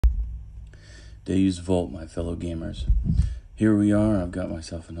Deus Volt, my fellow gamers. Here we are. I've got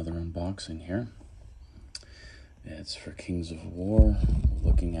myself another unboxing here. It's for Kings of War. We're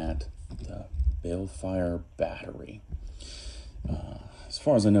looking at the Balefire battery. As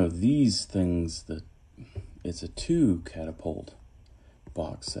far as I know, these things, it's a 2 Catapult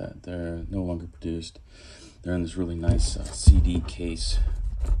box set. They're no longer produced. They're in this really nice CD case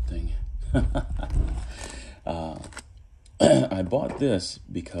thing. I bought this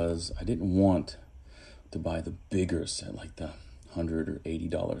because I didn't want to buy the bigger set, like the $100 or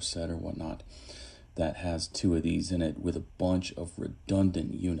 $80 set or whatnot, that has 2 of these in it with a bunch of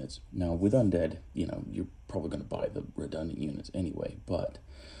redundant units. Now, with Undead, you're probably going to buy the redundant units anyway, but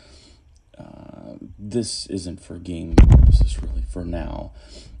this isn't for game purposes, really, for now.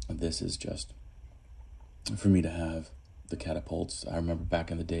 This is just for me to have the catapults. I remember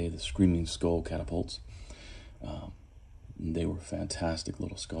back in the day, the Screaming Skull catapults. They were fantastic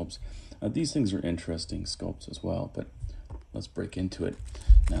little sculpts. These things are interesting sculpts as well, but let's break into it.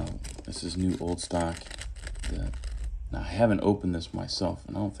 Now, this is new old stock. Now, I haven't opened this myself,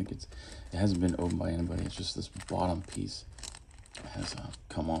 and I don't think it hasn't been opened by anybody. It's just this bottom piece has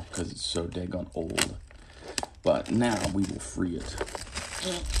come off because it's so daggone old. But now we will free it.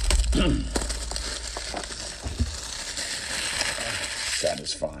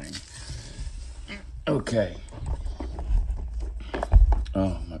 Satisfying. Okay.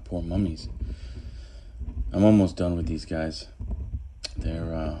 Oh, my poor mummies. I'm almost done with these guys.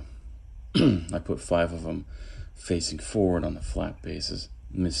 They're, I put 5 of them facing forward on the flat bases.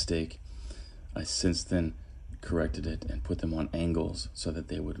 Mistake. I since then corrected it and put them on angles so that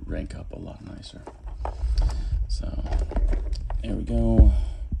they would rank up a lot nicer. So, there we go.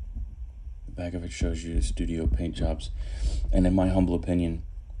 The back of it shows you studio paint jobs. And in my humble opinion,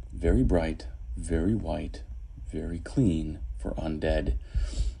 very bright, very white, very clean for Undead.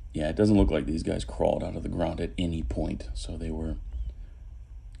 Yeah, it doesn't look like these guys crawled out of the ground at any point. So they were,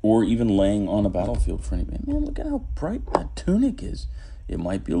 or even laying on a battlefield for anybody. Man, look at how bright that tunic is. It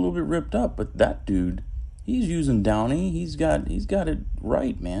might be a little bit ripped up, but that dude, he's using Downy. He's got it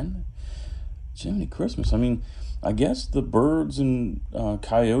right, man. Jiminy Christmas. I mean, I guess the birds and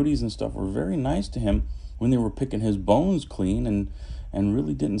coyotes and stuff were very nice to him when they were picking his bones clean and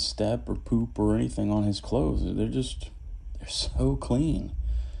really didn't step or poop or anything on his clothes. They're so clean.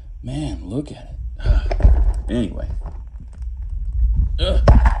 Man, look at it. Anyway.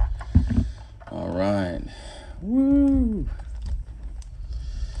 All right. Woo.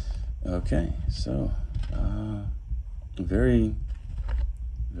 Okay, so very,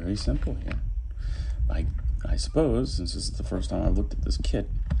 very simple here. I suppose, since this is the first time I've looked at this kit.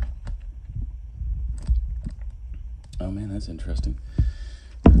 Oh man, that's interesting.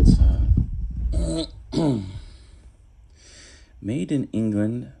 That's made in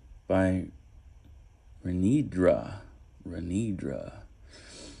England by Renidra.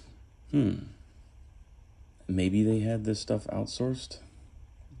 Maybe they had this stuff outsourced.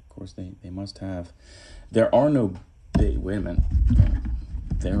 Of course, they must have. There are no big. Wait a minute.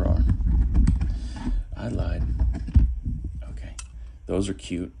 There are. I lied. Okay, those are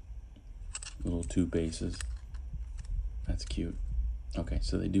cute. Little 2 bases. That's cute. Okay,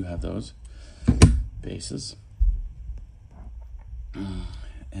 so they do have those bases.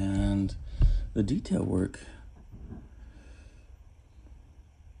 And the detail work,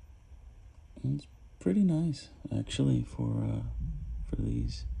 it's pretty nice, actually, for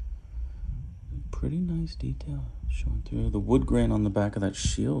these. Pretty nice detail showing through. The wood grain on the back of that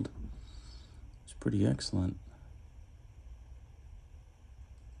shield is pretty excellent.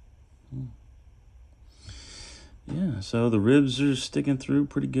 Yeah, so the ribs are sticking through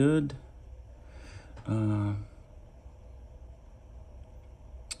pretty good.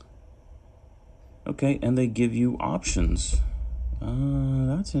 Okay, and they give you options.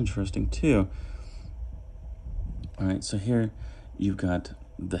 That's interesting too. All right, so here you've got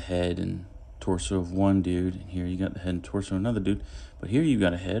the head and torso of one dude, and here you got the head and torso of another dude. But here you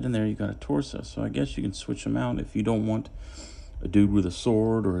got a head, and there you got a torso. So I guess you can switch them out if you don't want a dude with a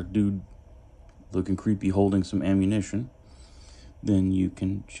sword or a dude looking creepy holding some ammunition. Then you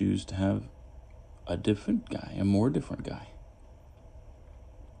can choose to have a different guy, a more different guy.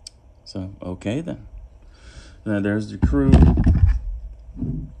 So, okay then. Now there's the crew.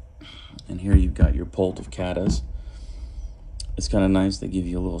 And here you've got your Pult of Katas. It's kind of nice. They give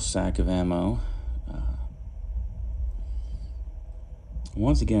you a little sack of ammo.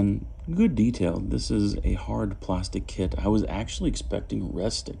 Once again, good detail. This is a hard plastic kit. I was actually expecting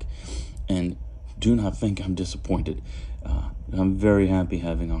rustic. And do not think I'm disappointed. I'm very happy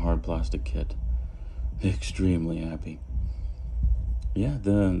having a hard plastic kit. Extremely happy. Yeah,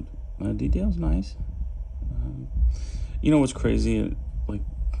 the Detail's nice. You know what's crazy? Like,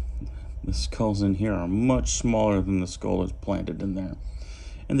 the skulls in here are much smaller than the skull is planted in there.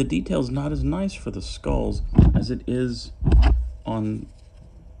 And the detail's not as nice for the skulls as it is on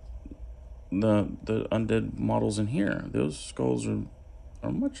the undead models in here. Those skulls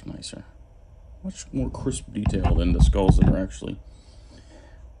are much nicer. Much more crisp detail than the skulls that are actually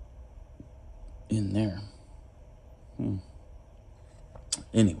in there.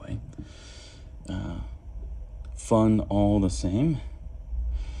 Anyway, fun all the same.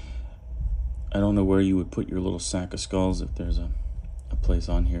 I don't know where you would put your little sack of skulls if there's a place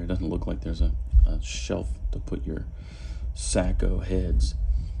on here. It doesn't look like there's a shelf to put your sacco heads.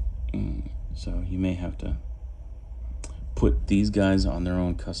 So you may have to put these guys on their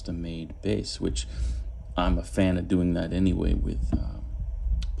own custom-made base, which I'm a fan of doing that anyway with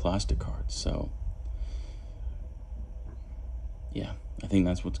plastic cards. So yeah, I think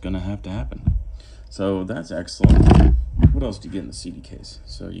that's what's going to have to happen. So that's excellent. What else do you get in the CD case?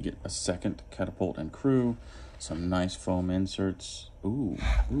 So you get a second Catapult and Crew, some nice foam inserts. Ooh.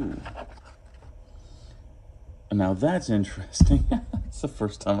 Now that's interesting. It's the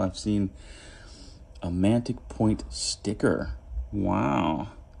first time I've seen a Mantic Point sticker. Wow.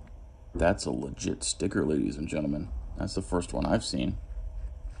 That's a legit sticker, ladies and gentlemen. That's the first one I've seen.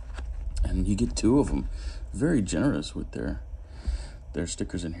 And you get 2 of them. Very generous with their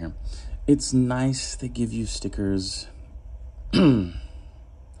stickers in here. It's nice they give you stickers, but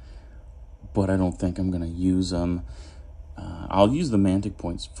I don't think I'm going to use them. I'll use the Mantic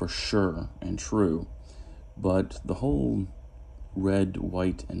Points for sure and true, but the whole red,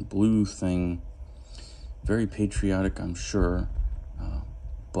 white, and blue thing, very patriotic, I'm sure,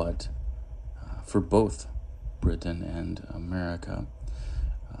 but for both Britain and America,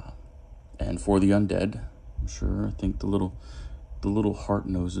 and for the undead, I'm sure. I think the little heart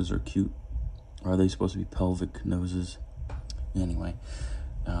noses are cute. Are they supposed to be pelvic noses? Anyway,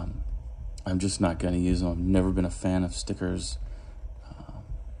 I'm just not going to use them. I've never been a fan of stickers.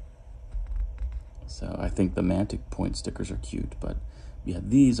 So I think the Mantic Point stickers are cute. But yeah,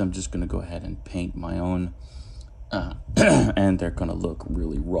 these I'm just going to go ahead and paint my own. And they're going to look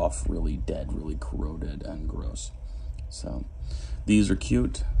really rough, really dead, really corroded and gross. So these are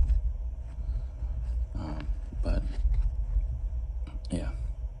cute. But yeah,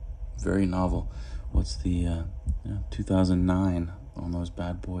 very novel. What's the 2009 on those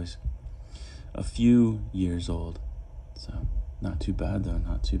bad boys? A few years old. So not too bad though,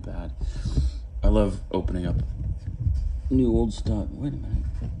 not too bad. I love opening up new old stuff. Wait a minute.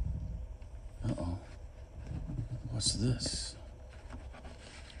 Uh-oh. What's this?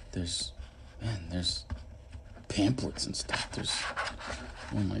 There's pamphlets and stuff.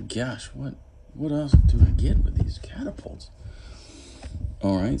 Oh my gosh, what else do I get with these catapults?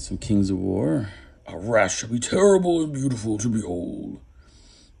 All right, some Kings of War. A rash shall be terrible and beautiful to behold.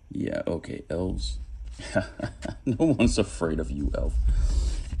 Yeah, okay, elves. No one's afraid of you, elf.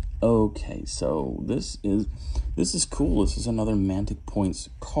 Okay, so this is cool. This is another Mantic Points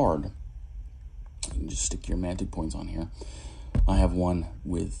card. You can just stick your Mantic Points on here. I have one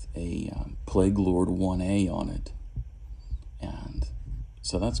with a Plague Lord 1A on it, and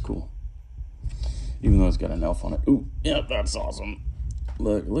so that's cool. Even though it's got an elf on it. Ooh, yeah, that's awesome.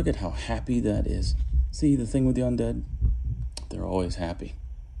 Look at how happy that is. See the thing with the undead? They're always happy.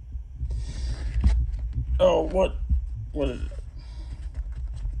 Oh, what is it?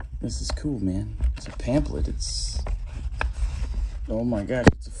 This is cool, man. It's a pamphlet. Oh my god,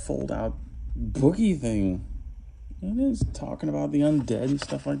 it's a fold-out boogie thing. It is talking about the undead and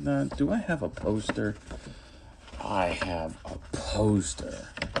stuff like that. Do I have a poster? I have a poster.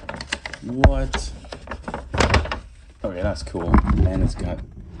 What? Okay, that's cool. And it's got...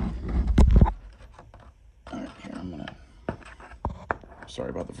 Alright, here, I'm gonna... Sorry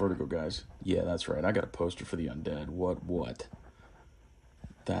about the vertigo, guys. Yeah, that's right. I got a poster for the undead. What?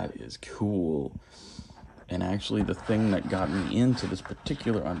 That is cool. And actually, the thing that got me into this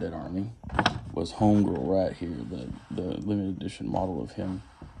particular undead army was Homegirl right here, the limited edition model of him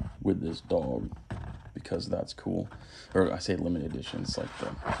with this dog, because that's cool. Or I say limited edition, it's like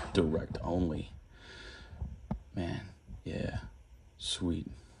the direct only. Man, yeah,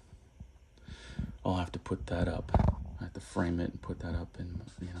 sweet. I'll have to put that up. I have to frame it and put that up in,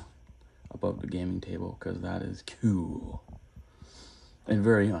 above the gaming table, because that is cool. And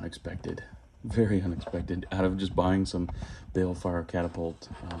very unexpected. Very unexpected. Out of just buying some Balefire Catapult.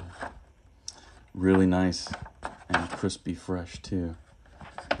 Really nice and crispy fresh too.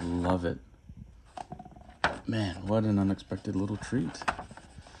 Love it. Man, what an unexpected little treat.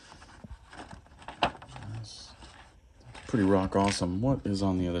 That's pretty rock awesome. What is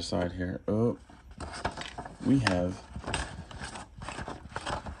on the other side here? Oh, we have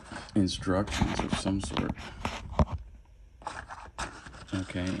instructions of some sort.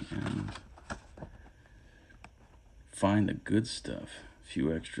 Okay, and find the good stuff. A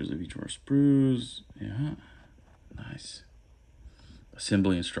few extras of each of our sprues. Yeah, nice.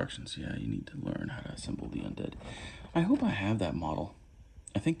 Assembly instructions. Yeah, you need to learn how to assemble the undead. I hope I have that model.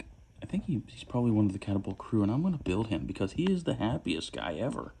 I think he's probably one of the Catapult crew, and I'm going to build him because he is the happiest guy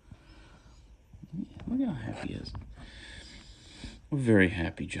ever. Look how happy he is. A very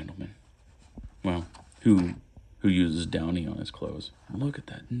happy gentleman. Well, who uses Downy on his clothes. Look at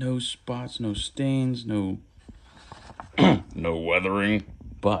that. No spots, no stains, no no weathering,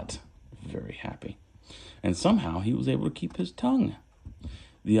 but very happy. And somehow he was able to keep his tongue.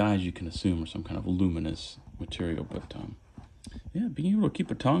 The eyes, you can assume, are some kind of luminous material, but yeah, being able to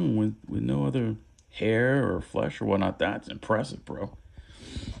keep a tongue with no other hair or flesh or whatnot, that's impressive, bro.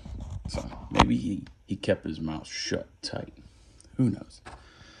 So maybe he kept his mouth shut tight. Who knows?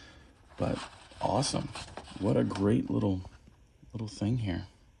 But awesome. What a great little thing here.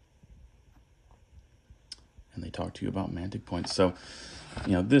 And they talk to you about mantic points. So,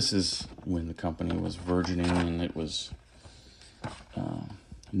 you know, this is when the company was virgining, and it was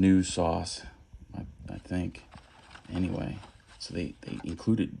new sauce, I think. Anyway, so they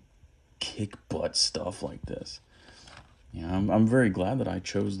included kick butt stuff like this. You know, I'm very glad that I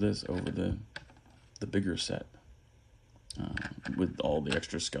chose this over the bigger set with all the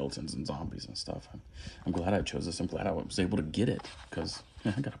extra skeletons and zombies and stuff. I'm glad I chose this. I'm glad I was able to get it because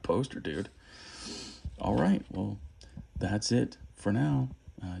I got a poster, dude. All right, well, that's it for now.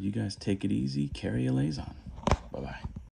 You guys take it easy. Carry a liaison. Bye-bye.